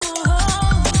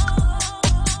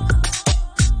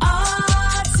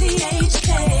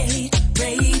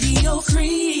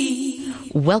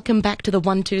Welcome back to the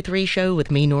 123 show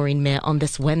with me, Noreen Mir, on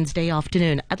this Wednesday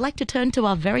afternoon. I'd like to turn to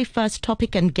our very first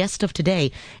topic and guest of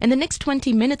today. In the next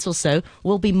 20 minutes or so,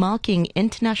 we'll be marking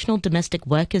International Domestic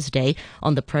Workers Day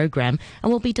on the program,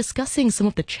 and we'll be discussing some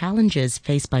of the challenges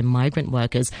faced by migrant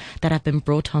workers that have been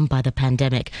brought on by the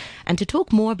pandemic. And to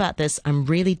talk more about this, I'm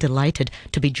really delighted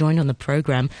to be joined on the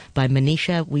program by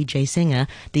Manisha Wijaysinghe,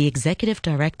 the Executive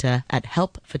Director at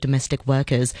Help for Domestic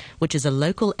Workers, which is a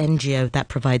local NGO that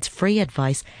provides free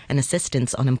advice and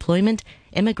assistance on employment,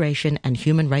 immigration and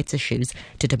human rights issues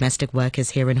to domestic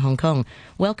workers here in Hong Kong.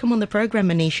 Welcome on the program,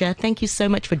 Manisha. Thank you so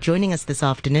much for joining us this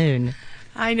afternoon.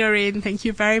 Hi, Noreen. Thank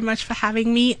you very much for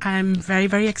having me. I'm very,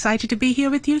 very excited to be here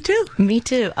with you too. Me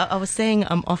too. I was saying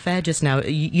off air just now,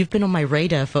 you've been on my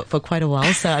radar for quite a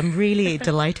while, so I'm really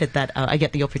delighted that I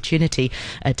get the opportunity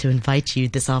to invite you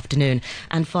this afternoon.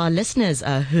 And for our listeners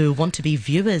who want to be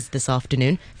viewers this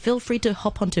afternoon, feel free to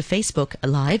hop onto Facebook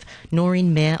Live,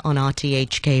 Noreen Mir on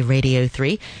RTHK Radio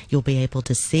 3. You'll be able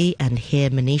to see and hear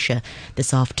Manisha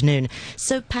this afternoon.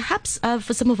 So perhaps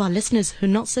for some of our listeners who are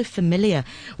not so familiar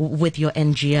with your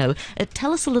NGO,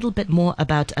 tell us a little bit more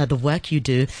about the work you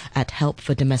do at Help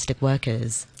for Domestic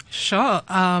Workers. Sure.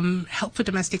 Help for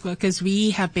Domestic Workers, we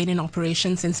have been in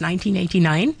operation since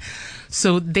 1989.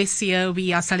 So this year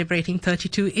we are celebrating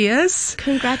 32 years.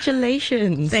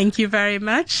 Congratulations. Thank you very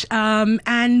much.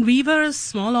 And we were a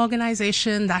small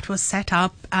organization that was set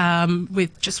up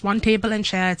with just one table and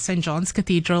chair at St. John's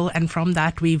Cathedral. And from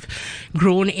that, we've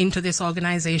grown into this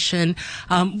organization.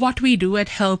 What we do at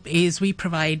Help is we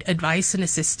provide advice and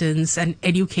assistance and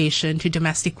education to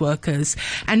domestic workers.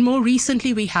 And more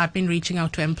recently, we have been reaching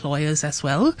out to employers as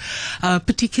well,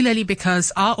 particularly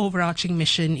because our overarching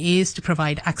mission is to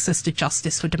provide access to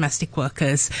justice for domestic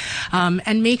workers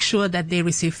and make sure that they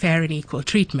receive fair and equal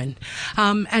treatment.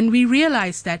 And we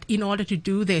realize that in order to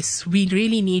do this, we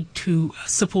really need to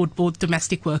support both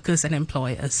domestic workers and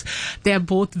employers. They are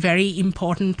both very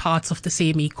important parts of the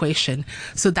same equation.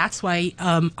 So that's why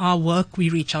our work, we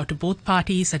reach out to both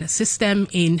parties and assist them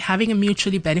in having a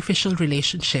mutually beneficial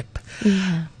relationship.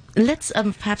 Yeah. Let's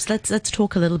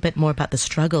talk a little bit more about the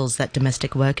struggles that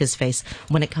domestic workers face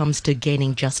when it comes to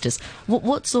gaining justice.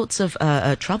 What sorts of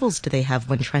troubles do they have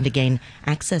when trying to gain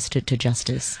access to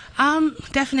justice?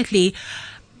 Definitely.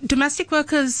 Domestic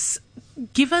workers,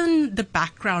 given the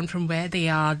background from where they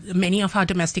are, many of our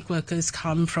domestic workers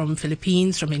come from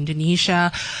Philippines, from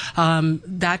Indonesia.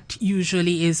 That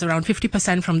usually is around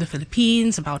 50% from the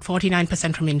Philippines, about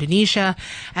 49% from Indonesia,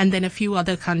 and then a few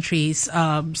other countries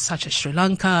such as Sri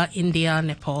Lanka, India,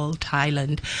 Nepal,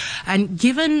 Thailand. And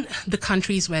given the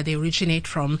countries where they originate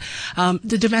from,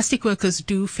 the domestic workers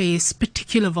do face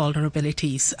particular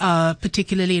vulnerabilities,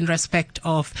 particularly in respect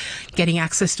of getting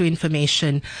access to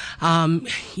information.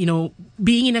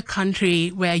 Being in a country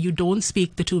where you don't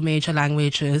speak the two major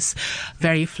languages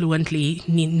very fluently,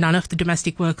 none of the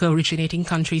domestic worker originating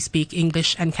countries speak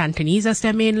English and Cantonese as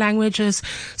their main languages.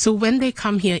 So when they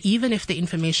come here, even if the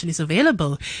information is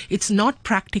available, it's not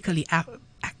practically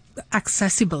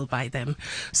accessible by them.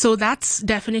 So that's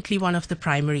definitely one of the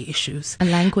primary issues. A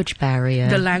language barrier.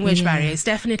 The language barrier is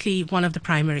definitely one of the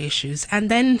primary issues. And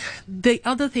then the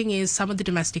other thing is some of the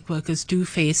domestic workers do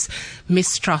face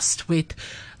mistrust with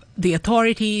the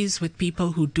authorities, with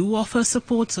people who do offer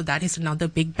support. So that is another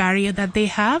big barrier that they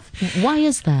have. Why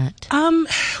is that?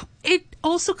 It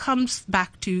also comes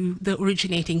back to the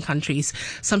originating countries.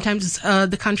 Sometimes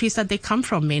the countries that they come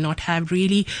from may not have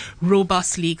really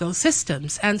robust legal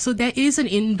systems. And so there is an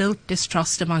inbuilt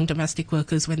distrust among domestic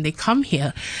workers when they come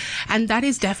here. And that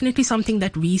is definitely something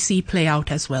that we see play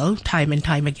out as well, time and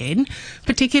time again.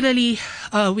 Particularly,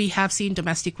 we have seen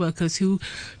domestic workers who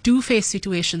do face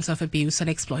situations of abuse and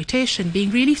exploitation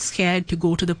being really scared to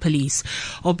go to the police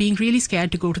or being really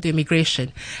scared to go to the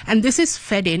immigration. And this is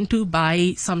fed into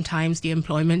by sometimes the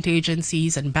employment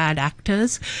agencies and bad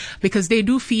actors, because they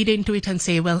do feed into it and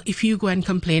say, well, if you go and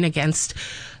complain against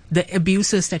the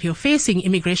abuses that you're facing,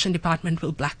 immigration department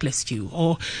will blacklist you,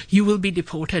 or you will be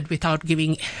deported without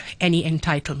giving any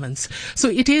entitlements. So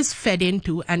it is fed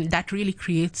into, and that really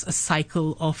creates a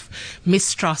cycle of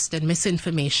mistrust and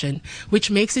misinformation,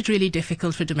 which makes it really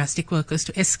difficult for domestic workers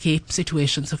to escape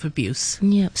situations of abuse.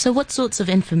 Yeah. So what sorts of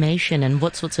information and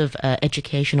what sorts of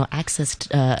education or access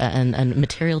and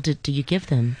material do you give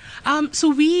them?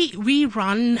 So we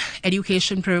run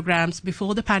education programs.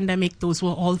 Before the pandemic, those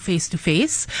were all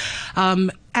face-to-face.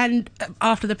 And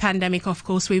after the pandemic, of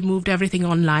course, we've moved everything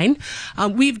online.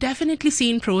 We've definitely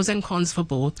seen pros and cons for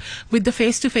both. With the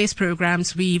face-to-face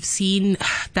programs, we've seen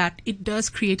that it does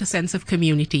create a sense of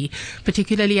community,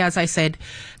 particularly, as I said,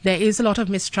 there is a lot of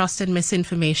mistrust and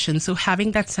misinformation. So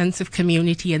having that sense of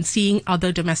community and seeing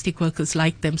other domestic workers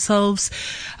like themselves,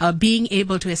 being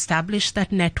able to establish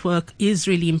that network is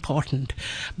really important.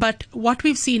 But what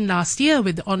we've seen last year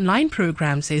with the online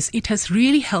programs is it has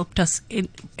really helped us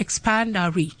expand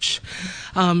our reach,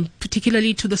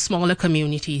 particularly to the smaller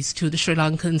communities, to the Sri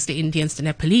Lankans, the Indians, the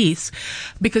Nepalese,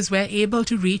 because we're able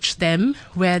to reach them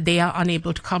where they are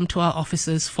unable to come to our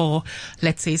offices for,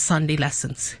 let's say, Sunday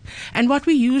lessons. And what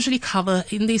we usually cover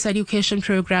in these education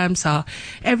programs are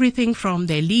everything from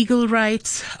their legal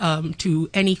rights to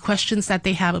any questions that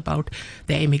they have about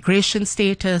their immigration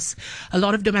status. A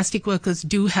lot of domestic workers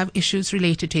do have issues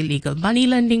related to illegal money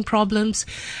lending problems.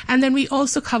 And then we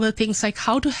also cover things like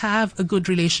how to have a good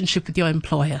relationship with your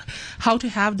employer, how to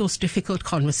have those difficult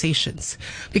conversations.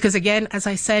 Because again, as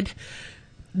I said,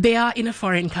 they are in a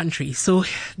foreign country. So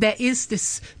there is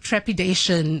this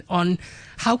trepidation on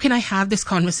how can I have this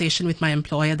conversation with my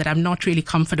employer that I'm not really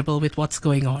comfortable with what's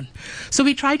going on. So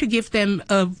we try to give them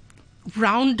a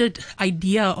rounded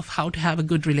idea of how to have a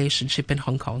good relationship in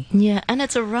Hong Kong. Yeah, and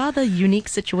it's a rather unique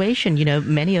situation. You know,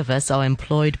 many of us are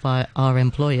employed by our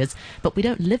employers, but we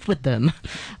don't live with them,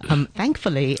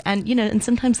 thankfully. And you know, and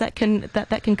sometimes that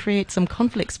can create some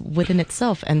conflicts within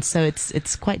itself, and so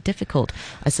it's quite difficult,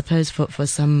 I suppose, for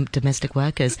some domestic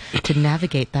workers to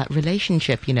navigate that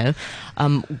relationship. You know,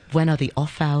 when are the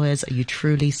off hours? Are you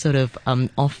truly sort of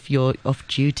off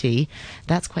duty?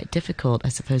 That's quite difficult, I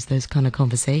suppose. Those kind of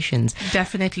conversations.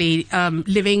 Definitely.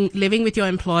 Living with your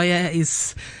employer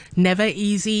is never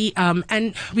easy.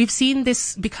 And we've seen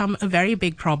this become a very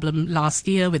big problem last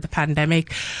year with the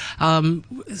pandemic,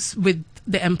 with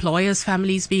the employers'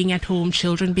 families being at home,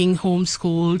 children being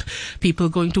homeschooled, people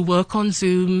going to work on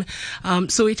Zoom.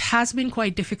 So it has been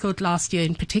quite difficult last year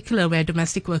in particular, where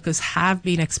domestic workers have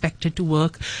been expected to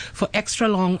work for extra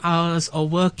long hours or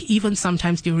work even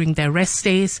sometimes during their rest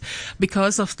days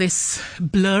because of this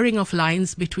blurring of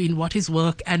lines between what is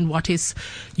work and what is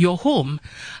your home.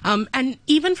 And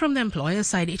even from the employer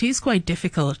side, it is quite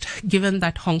difficult given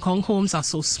that Hong Kong homes are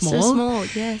so small. So small,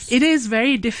 yes. It is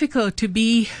very difficult to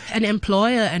be an employer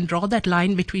and draw that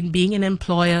line between being an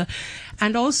employer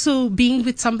and also being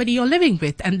with somebody you're living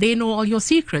with, and they know all your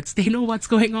secrets. They know what's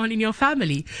going on in your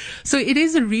family. So it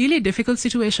is a really difficult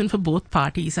situation for both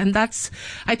parties. And that's,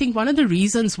 I think, one of the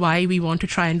reasons why we want to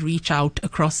try and reach out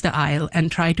across the aisle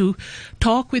and try to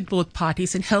talk with both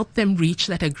parties and help them reach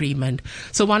that agreement.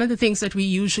 So one of the things that we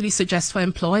usually suggest for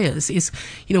employers is,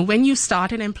 you know, when you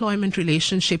start an employment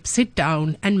relationship, sit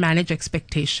down and manage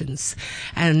expectations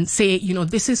and say, you know,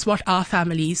 this is what our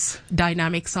family's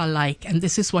dynamics are like, and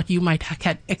this is what you might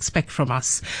can expect from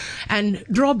us, and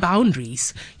draw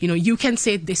boundaries. You know, you can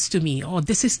say this to me, or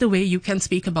this is the way you can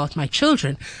speak about my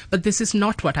children, but this is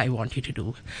not what I want you to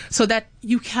do. So that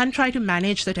you can try to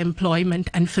manage that employment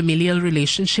and familial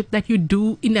relationship that you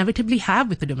do inevitably have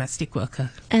with a domestic worker.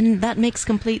 And that makes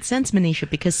complete sense, Manisha,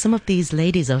 because some of these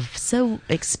ladies are so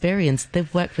experienced.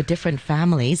 They've worked for different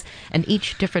families, and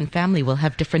each different family will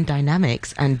have different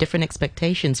dynamics and different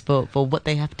expectations for what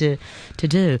they have to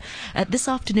do. This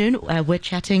afternoon, we're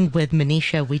chatting with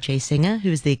Manisha Wijaysinghe,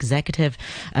 who is the Executive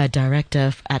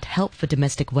Director at Help for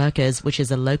Domestic Workers, which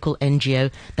is a local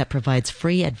NGO that provides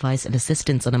free advice and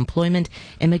assistance on employment,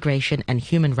 immigration and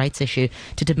human rights issue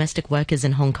to domestic workers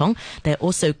in Hong Kong. They're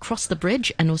also Cross the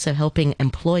Bridge and also helping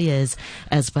employers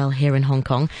as well here in Hong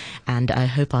Kong. And I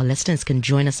hope our listeners can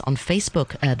join us on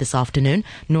Facebook this afternoon.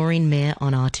 Noreen Mir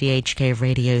on RTHK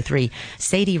Radio 3.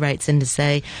 Sadie writes in to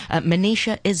say,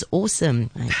 Manisha is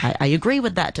awesome. I agree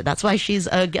with that. That's why she's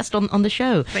a guest on the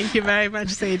show. Thank you very much,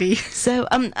 Sadie. So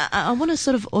I want to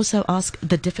sort of also ask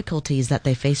the difficulties that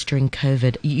they face during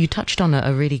COVID. You touched on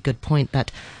a really good point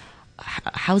that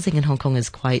housing in Hong Kong is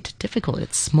quite difficult.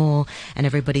 It's small and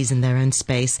everybody's in their own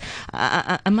space.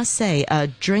 I must say,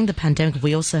 during the pandemic,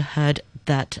 we also heard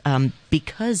that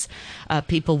because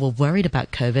people were worried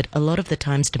about COVID, a lot of the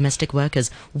times domestic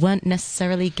workers weren't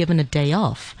necessarily given a day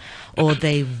off, or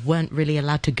they weren't really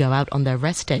allowed to go out on their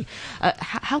rest day.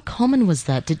 How common was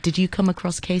that? Did you come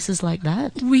across cases like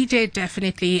that? We did,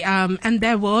 definitely. And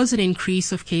there was an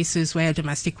increase of cases where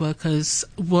domestic workers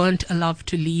weren't allowed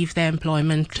to leave their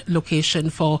employment location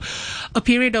for a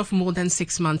period of more than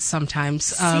 6 months sometimes.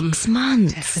 6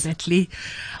 months? Definitely.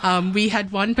 We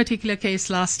had one particular case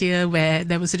last year where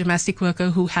there was a domestic worker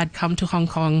who had come to Hong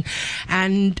Kong,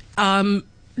 and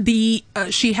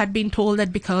she had been told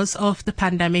that because of the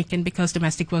pandemic and because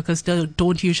domestic workers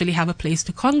don't usually have a place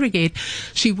to congregate,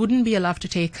 she wouldn't be allowed to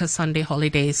take her Sunday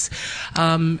holidays.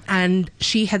 And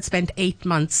she had spent 8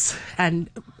 months, and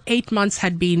 8 months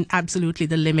had been absolutely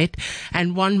the limit.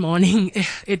 And one morning,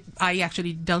 I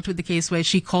actually dealt with the case where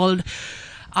she called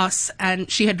us,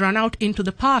 and she had run out into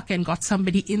the park and got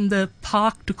somebody in the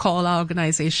park to call our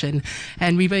organization,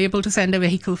 and we were able to send a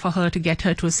vehicle for her to get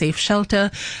her to a safe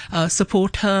shelter,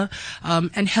 support her,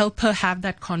 and help her have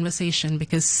that conversation,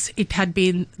 because it had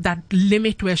been that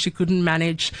limit where she couldn't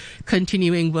manage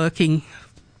continuing working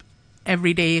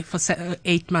every day for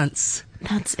 8 months.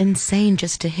 That's insane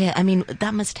just to hear. I mean,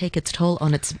 that must take its toll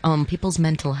on people's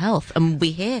mental health.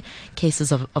 We hear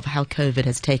cases of how COVID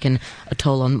has taken a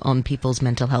toll on people's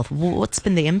mental health. What's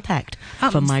been the impact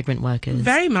for migrant workers?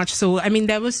 Very much so. I mean,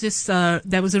 there was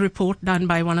a report done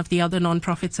by one of the other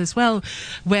non-profits as well,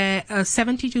 where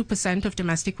 72% of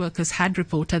domestic workers had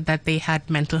reported that they had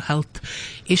mental health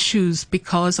issues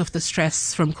because of the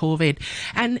stress from COVID.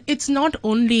 And it's not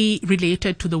only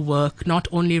related to the work, not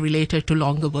only related to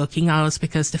longer working hours,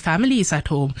 because the family is at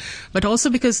home, but also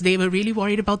because they were really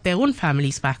worried about their own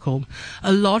families back home.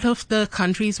 A lot of the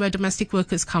countries where domestic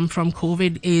workers come from,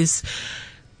 COVID is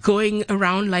going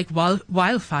around like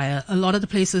wildfire. A lot of the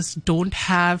places don't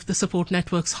have the support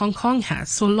networks Hong Kong has.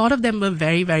 So a lot of them were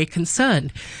very, very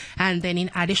concerned. And then in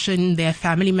addition, their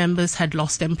family members had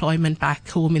lost employment back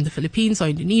home in the Philippines or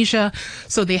Indonesia.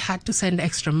 So they had to send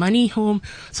extra money home.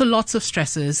 So lots of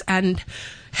stresses. And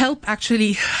HELP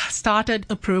actually started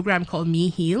a program called Me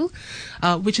Heal,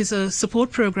 which is a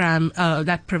support program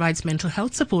that provides mental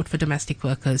health support for domestic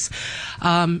workers.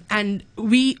 And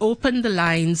we opened the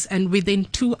lines, and within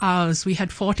 2 hours, we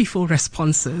had 44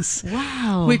 responses.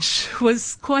 Wow. Which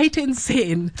was quite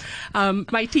insane.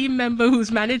 My team member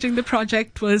who's managing the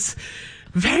project was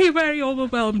very, very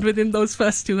overwhelmed within those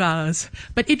first 2 hours.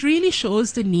 But it really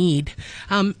shows the need.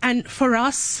 And for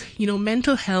us,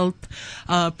 mental health,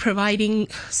 providing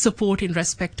support in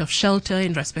respect of shelter,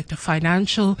 in respect of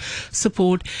financial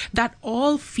support, that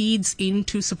all feeds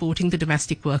into supporting the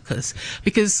domestic workers.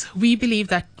 Because we believe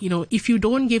that, if you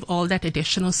don't give all that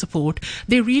additional support,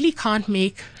 they really can't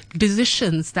make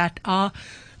decisions that are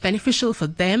beneficial for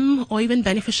them or even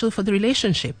beneficial for the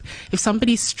relationship. If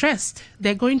somebody's stressed,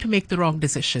 they're going to make the wrong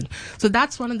decision. So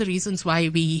that's one of the reasons why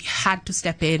we had to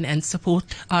step in and support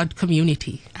our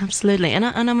community. Absolutely. And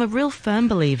I'm a real firm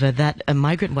believer that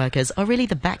migrant workers are really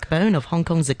the backbone of Hong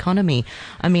Kong's economy.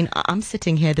 I mean, I'm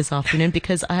sitting here this afternoon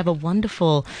because I have a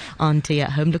wonderful auntie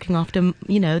at home looking after,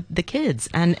 the kids.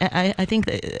 And I think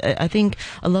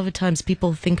a lot of times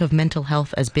people think of mental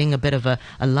health as being a bit of a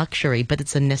luxury, but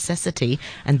it's a necessity.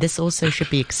 And this also should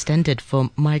be extended for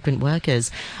migrant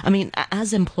workers. I mean,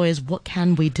 as employers, what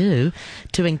can we do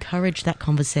to encourage that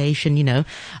conversation,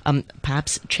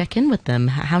 perhaps check in with them?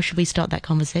 How should we start that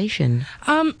conversation?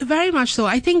 Very much so.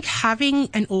 I think having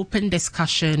an open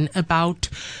discussion about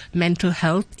mental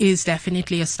health is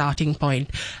definitely a starting point.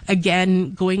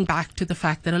 Again, going back to the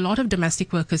fact that a lot of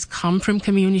domestic workers come from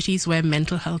communities where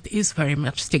mental health is very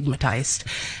much stigmatized.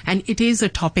 And it is a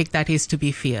topic that is to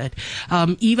be feared.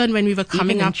 Even when we were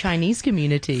coming in Chinese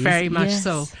communities. Very much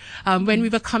so. When we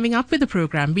were coming up with the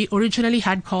program, we originally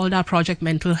had called our project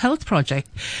Mental Health Project.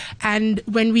 And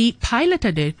when we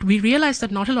piloted it, we realized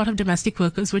that not a lot of domestic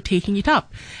workers were taking it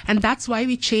up. And that's why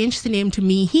we changed the name to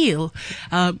Me Heal,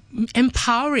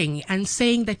 empowering and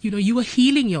saying that, you are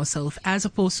healing yourself, as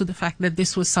opposed to the fact that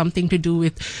this was something to do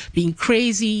with being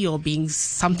crazy or being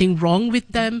something wrong with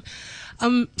them.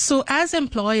 So as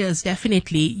employers,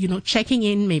 definitely, checking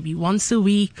in maybe once a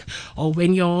week, or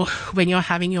when you're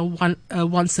having your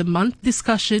once a month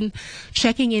discussion,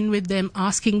 checking in with them,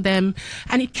 asking them,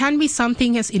 and it can be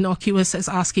something as innocuous as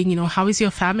asking, how is your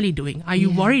family doing? Are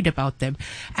you worried about them?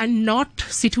 And not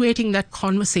situating that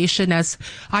conversation as,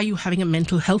 are you having a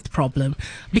mental health problem?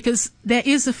 Because there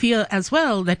is a fear as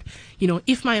well that,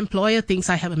 if my employer thinks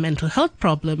I have a mental health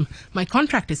problem, my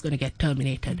contract is going to get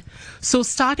terminated. So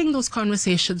starting those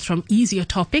conversations from easier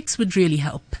topics would really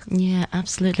help. Yeah,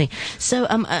 absolutely. So,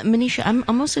 Manisha,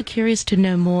 I'm also curious to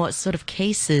know more sort of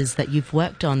cases that you've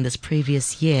worked on this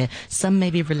previous year. Some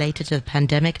may be related to the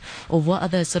pandemic, or what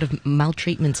other sort of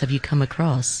maltreatments have you come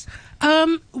across?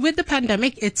 With the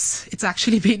pandemic, it's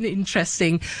actually been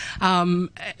interesting. The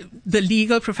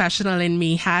legal professional in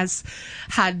me has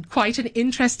had quite an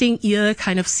interesting year,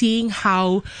 kind of seeing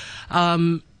how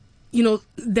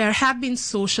there have been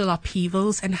social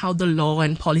upheavals and how the law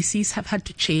and policies have had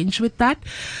to change with that.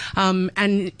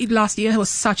 Last year was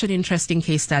such an interesting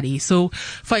case study. So,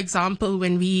 for example,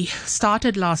 when we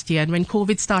started last year and when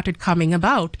COVID started coming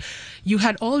about, you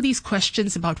had all these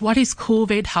questions about what is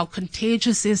COVID, how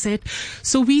contagious is it?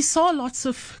 So we saw lots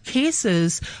of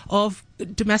cases of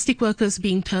domestic workers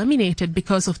being terminated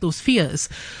because of those fears.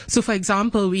 So, for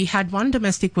example, we had one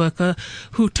domestic worker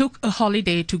who took a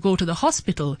holiday to go to the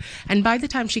hospital, and by the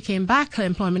time she came back, her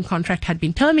employment contract had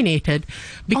been terminated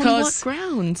because on what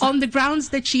grounds? On the grounds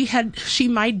that she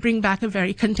might bring back a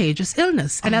very contagious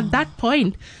illness, and at that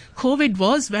point, COVID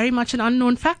was very much an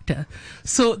unknown factor.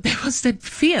 So there was that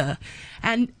fear.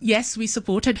 And yes, we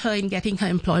supported her in getting her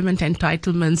employment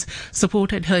entitlements,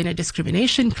 supported her in a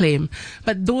discrimination claim,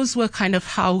 but those were kind of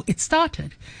how it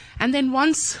started. And then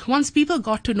once people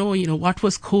got to know, what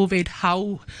was COVID,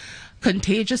 how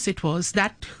contagious it was,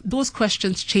 that those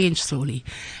questions changed slowly.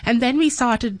 And then we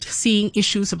started seeing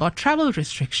issues about travel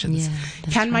restrictions.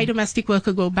 Can my domestic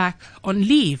worker go back on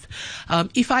leave?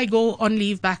 If I go on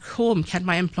leave back home, can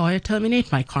my employer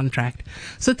terminate my contract?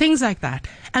 So things like that.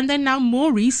 And then now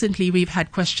more recently, we've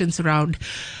had questions around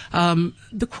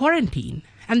the quarantine.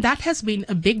 And that has been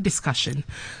a big discussion.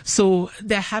 So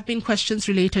there have been questions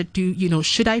related to,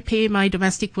 should I pay my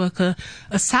domestic worker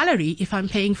a salary if I'm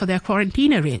paying for their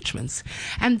quarantine arrangements?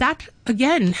 And that,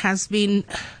 again, has been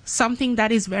something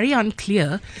that is very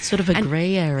unclear. It's sort of a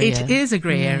grey area. It is a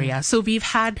grey area. So we've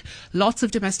had lots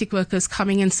of domestic workers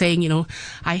coming and saying,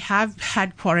 I have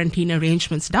had quarantine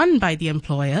arrangements done by the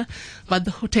employer, but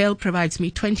the hotel provides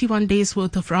me 21 days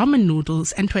worth of ramen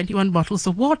noodles and 21 bottles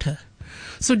of water.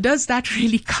 So does that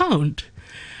really count?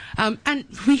 And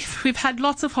we've had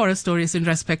lots of horror stories in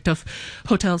respect of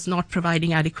hotels not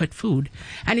providing adequate food.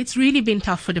 And it's really been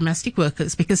tough for domestic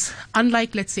workers because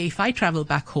unlike, let's say, if I travel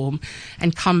back home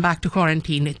and come back to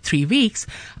quarantine in 3 weeks,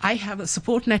 I have a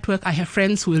support network. I have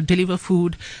friends who will deliver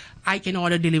food. I can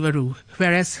order Deliveroo.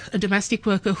 Whereas a domestic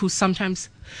worker who's sometimes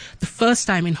the first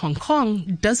time in Hong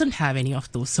Kong doesn't have any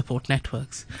of those support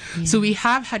networks. So we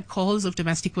have had calls of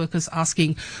domestic workers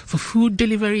asking for food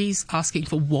deliveries, asking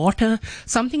for water,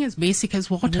 something as basic as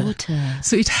water.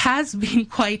 So it has been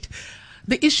quite...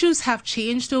 The issues have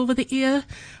changed over the year,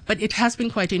 but it has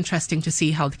been quite interesting to see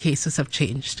how the cases have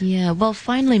changed. Yeah, well,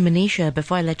 finally, Manisha,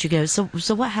 before I let you go, so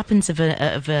what happens if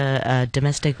a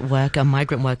domestic worker, a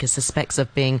migrant worker, suspects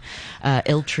of being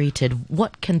ill-treated?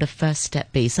 What can the first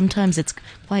step be? Sometimes it's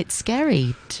quite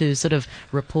scary to sort of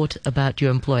report about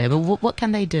your employer, but what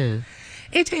can they do?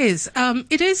 It is.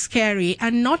 It is scary,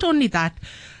 and not only that,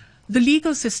 the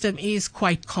legal system is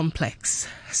quite complex.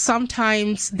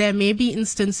 Sometimes there may be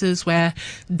instances where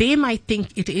they might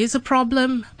think it is a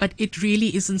problem, but it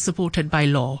really isn't supported by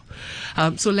law.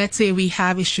 So let's say we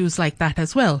have issues like that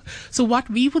as well. So what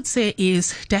we would say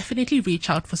is definitely reach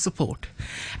out for support.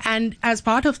 And as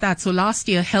part of that, so last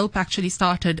year, HELP actually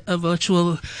started a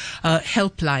virtual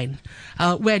helpline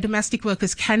where domestic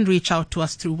workers can reach out to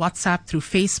us through WhatsApp, through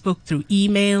Facebook, through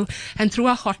email, and through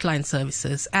our hotline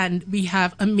services. And we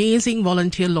have amazing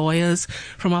volunteer lawyers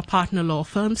from our partner law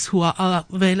firms who are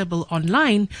available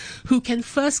online who can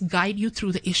first guide you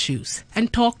through the issues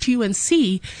and talk to you and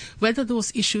see whether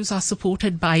those issues are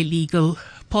supported by legal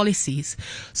policies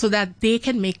so that they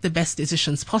can make the best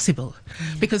decisions possible.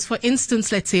 Because, for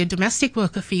instance, let's say a domestic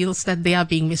worker feels that they are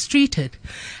being mistreated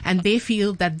and they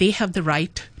feel that they have the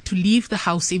right to leave the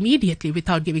house immediately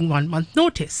without giving 1 month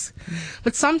notice.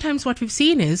 But sometimes what we've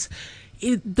seen is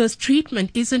the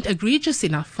treatment isn't egregious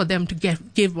enough for them to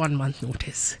give 1 month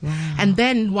notice. And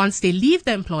then once they leave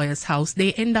the employer's house,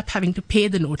 they end up having to pay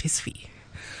the notice fee.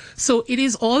 So it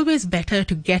is always better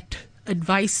to get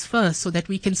advice first so that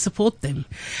we can support them.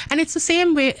 And it's the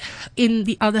same way in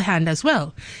the other hand as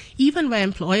well. Even where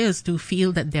employers do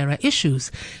feel that there are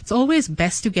issues, it's always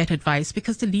best to get advice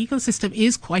because the legal system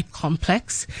is quite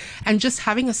complex, and just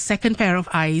having a second pair of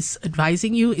eyes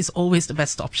advising you is always the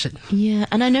best option. Yeah,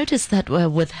 and I noticed that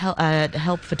with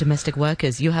Help for Domestic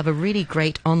Workers, you have a really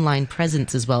great online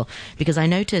presence as well, because I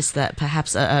noticed that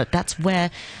perhaps that's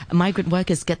where migrant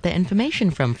workers get their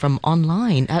information from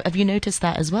online. Have you noticed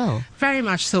that as well? Very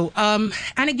much so.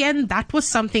 And again, that was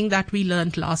something that we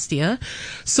learned last year.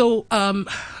 So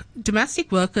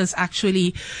domestic workers,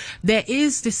 actually, there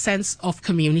is this sense of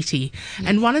community.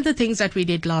 And one of the things that we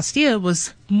did last year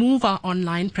was move our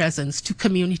online presence to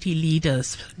community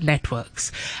leaders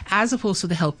networks as opposed to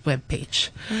the Help webpage.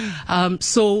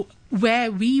 So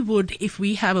where we would, if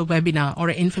we have a webinar or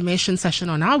an information session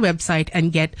on our website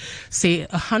and get, say,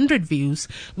 100 views,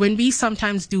 when we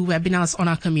sometimes do webinars on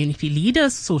our community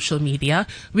leaders' social media,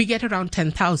 we get around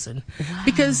 10,000. Wow.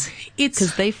 Because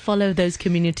they follow those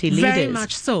community leaders. Very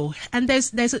much so. And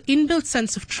there's an inbuilt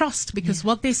sense of trust, because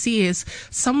what they see is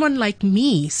someone like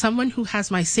me, someone who has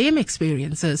my same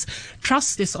experiences,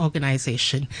 trusts this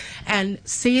organization and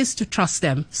says to trust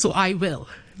them, so I will.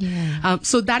 Yeah.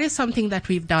 So that is something that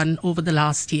we've done over the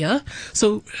last year.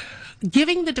 So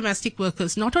giving the domestic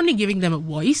workers, not only giving them a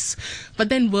voice, but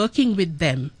then working with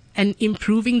them and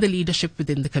improving the leadership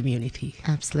within the community.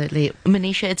 Absolutely.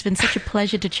 Manisha, it's been such a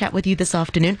pleasure to chat with you this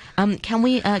afternoon. Can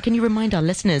you remind our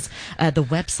listeners the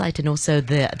website and also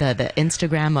the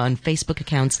Instagram and Facebook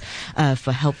accounts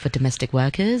for Help for Domestic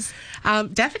Workers?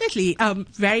 Definitely.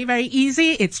 Very, very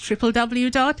easy. It's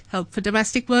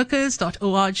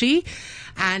www.helpfordomesticworkers.org.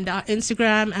 And our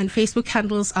Instagram and Facebook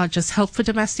handles are just Help for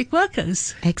Domestic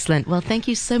Workers. Excellent. Well, thank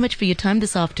you so much for your time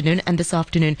this afternoon. And this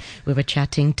afternoon, we were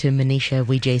chatting to Manisha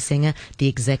Vijay Singer, the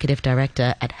Executive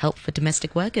Director at Help for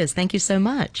Domestic Workers. Thank you so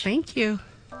much. Thank you.